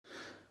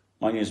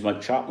My name is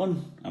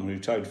Chapman. I'm a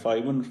retired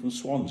fireman from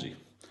Swansea,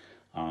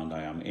 and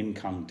I am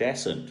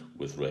incandescent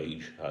with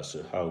rage as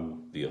to how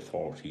the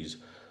authorities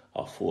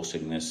are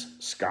forcing this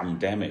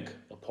scamdemic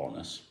upon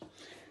us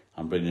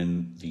and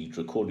bringing the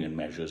draconian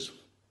measures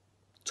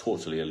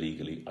totally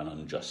illegally and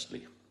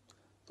unjustly.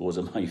 Those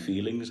are my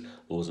feelings,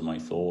 those are my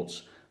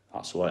thoughts,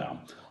 that's who I am.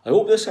 I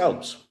hope this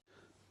helps.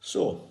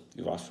 So,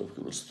 you've asked for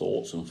people's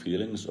thoughts and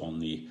feelings on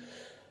the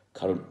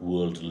current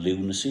world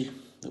lunacy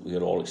that we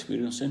are all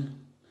experiencing.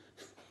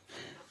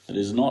 It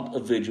is not a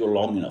video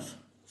long enough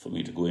for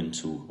me to go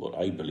into what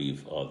I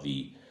believe are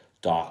the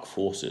dark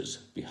forces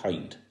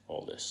behind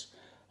all this.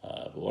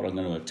 But what I'm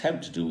going to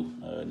attempt to do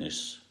in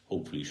this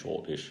hopefully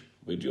shortish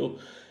video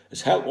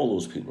is help all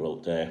those people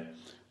out there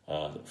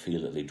that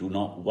feel that they do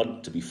not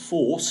want to be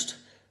forced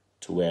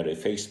to wear a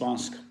face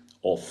mask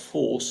or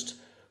forced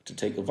to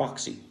take a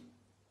vaccine.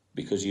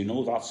 Because you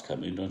know that's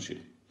coming, don't you?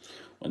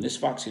 When this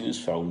vaccine is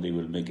found, they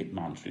will make it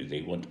mandatory.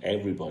 They want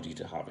everybody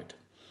to have it.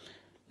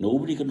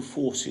 Nobody can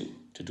force you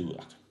to do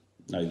that.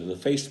 Neither the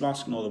face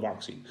mask nor the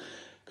vaccine.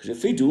 Because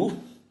if they do,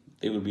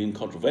 they will be in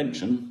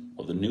contravention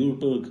of the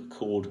Nuremberg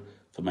Code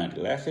for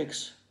Medical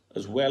Ethics,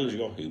 as well as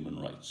your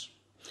human rights.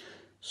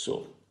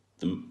 So,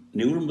 the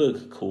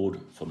Nuremberg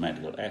Code for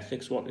Medical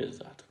Ethics, what is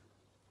that?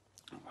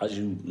 As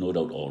you no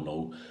doubt all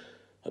know,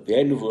 at the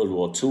end of World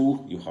War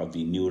II, you had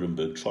the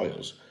Nuremberg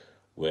trials,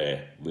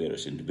 where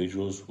various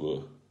individuals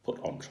were put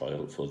on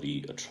trial for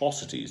the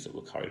atrocities that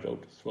were carried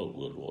out throughout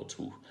World War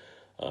II,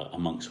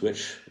 amongst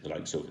which the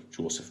likes of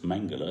Joseph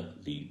Mengele,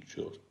 the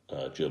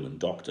German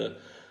doctor,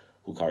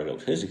 who carried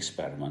out his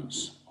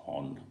experiments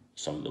on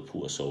some of the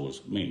poor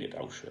souls, mainly at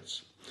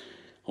Auschwitz.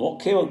 And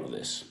what came out of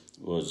this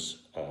was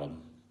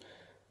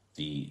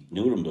the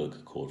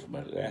Nuremberg Code for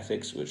Medical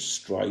Ethics, which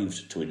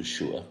strived to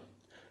ensure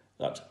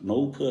that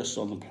no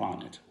person on the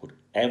planet would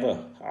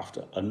ever have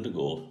to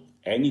undergo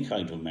any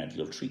kind of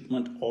medical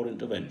treatment or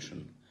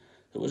intervention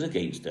that was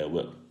against their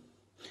will.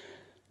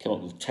 Came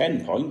up with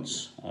 10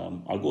 points.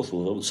 I'll go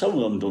through them. Some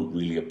of them don't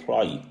really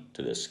apply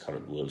to this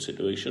current world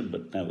situation,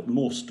 but now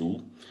most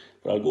do.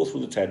 But I'll go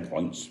through the 10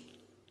 points.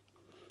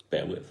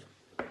 Bear with.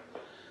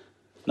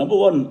 Number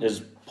one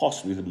is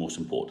possibly the most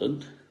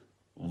important.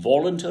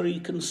 Voluntary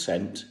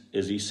consent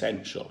is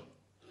essential.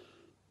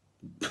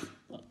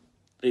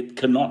 It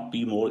cannot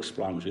be more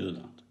explanatory than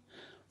that.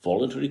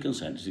 Voluntary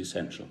consent is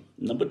essential.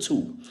 Number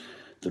two,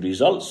 the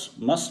results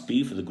must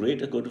be for the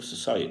greater good of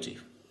society.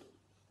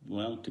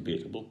 Well,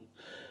 debatable.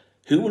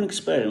 Human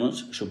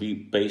experiments should be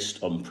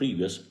based on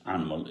previous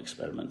animal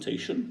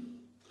experimentation.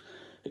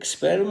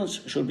 Experiments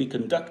should be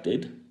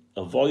conducted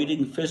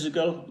avoiding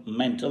physical,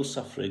 mental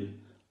suffering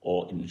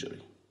or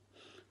injury.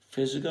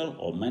 Physical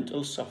or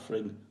mental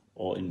suffering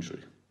or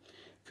injury.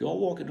 If you're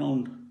walking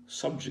around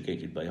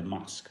subjugated by a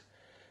mask,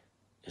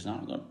 is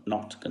that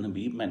not going to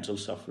be mental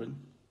suffering?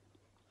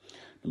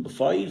 Number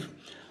five,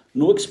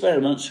 no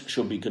experiments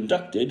should be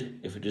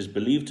conducted if it is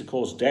believed to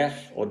cause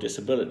death or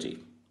disability.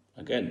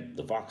 Again,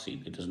 the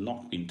vaccine, it has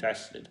not been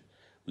tested.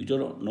 We do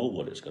not know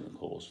what it's going to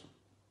cause.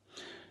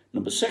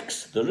 Number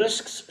six, the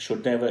risks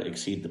should never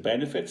exceed the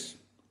benefits.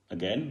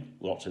 Again,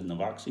 what's in the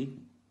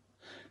vaccine?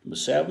 Number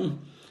seven,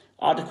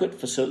 adequate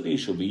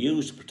facilities should be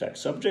used to protect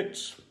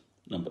subjects.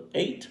 Number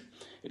eight,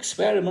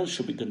 experiments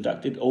should be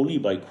conducted only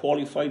by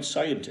qualified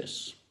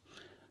scientists,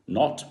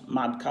 not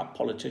madcap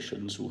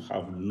politicians who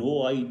have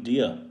no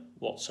idea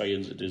what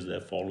science it is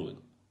they're following.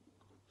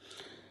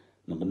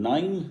 Number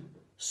nine,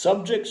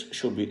 subjects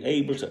should be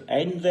able to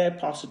end their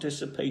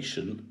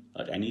participation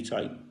at any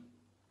time.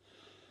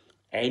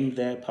 End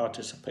their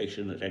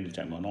participation at any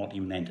time, or not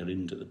even enter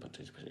into the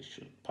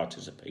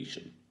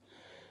participation.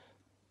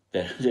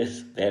 There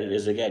it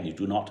is again, you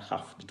do not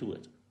have to do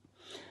it.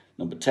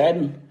 Number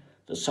 10,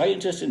 the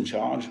scientist in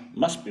charge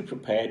must be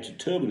prepared to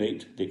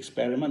terminate the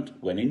experiment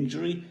when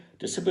injury,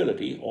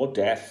 disability or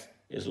death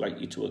is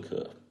likely to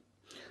occur.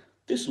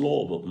 This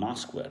law about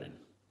mask wearing,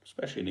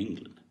 especially in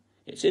England,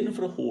 it's in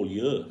for a whole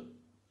year.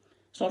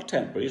 It's not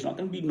temporary, it's not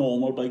going to be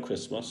normal by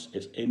Christmas,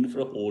 it's in for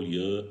a whole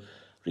year,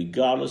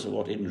 regardless of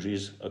what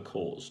injuries are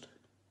caused.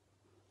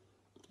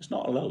 It's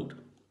not allowed.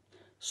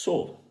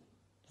 So,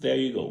 there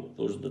you go.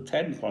 Those are the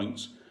 10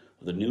 points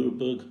of the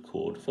Nuremberg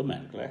Code for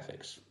Medical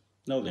Ethics.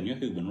 Now then, your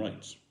human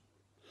rights.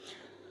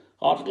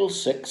 Article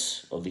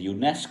 6 of the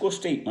UNESCO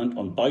Statement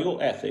on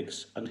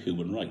Bioethics and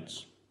Human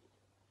Rights.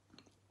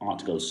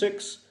 Article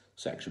 6,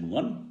 Section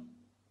 1.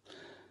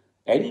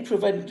 Any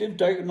preventive,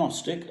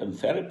 diagnostic and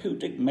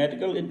therapeutic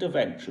medical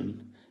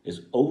intervention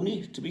is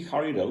only to be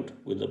carried out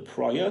with the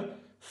prior,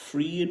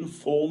 free,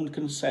 informed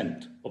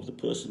consent of the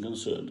person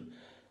concerned,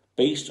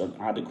 based on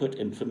adequate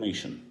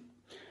information.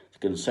 The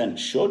consent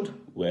should,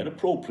 where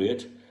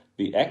appropriate,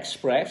 be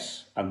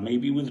express and may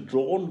be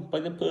withdrawn by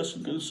the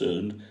person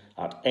concerned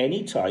at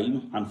any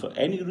time and for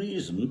any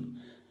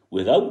reason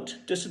without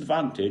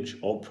disadvantage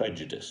or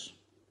prejudice.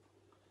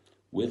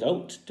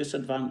 Without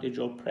disadvantage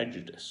or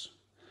prejudice.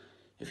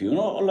 If you're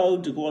not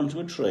allowed to go onto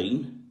a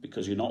train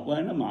because you're not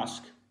wearing a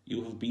mask,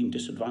 you have been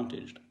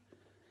disadvantaged.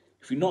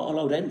 If you're not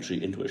allowed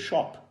entry into a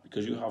shop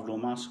because you have no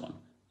mask on,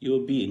 you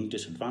are being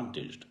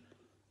disadvantaged.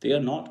 They are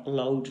not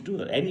allowed to do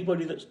that.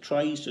 Anybody that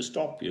tries to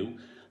stop you,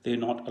 they're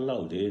not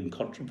allowed. They're in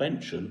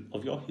contravention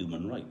of your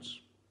human rights.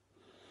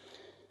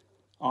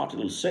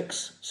 Article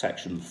 6,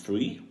 Section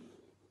 3.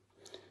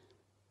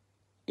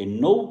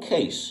 In no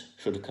case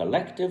should a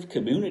collective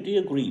community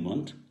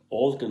agreement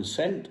or the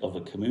consent of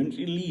a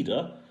community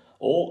leader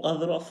or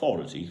other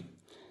authority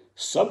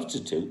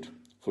substitute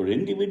for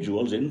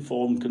individuals'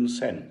 informed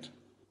consent.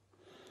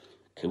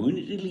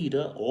 Community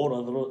leader or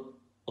other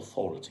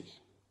authority.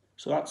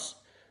 So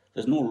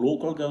there's no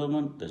local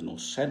government, there's no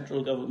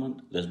central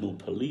government, there's no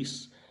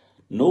police.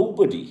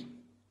 Nobody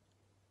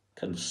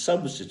can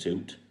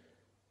substitute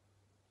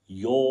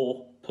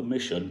your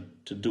permission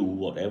to do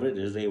whatever it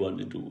is they want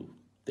to do.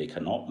 They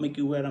cannot make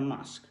you wear a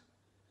mask.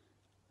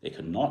 They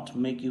cannot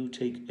make you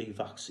take a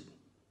vaccine.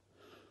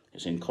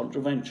 It's in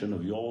contravention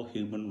of your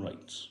human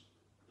rights.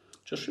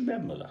 Just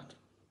remember that.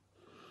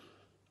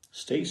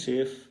 Stay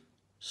safe,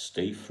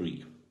 stay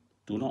free.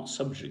 Do not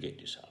subjugate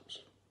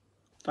yourselves.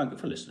 Thank you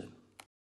for listening.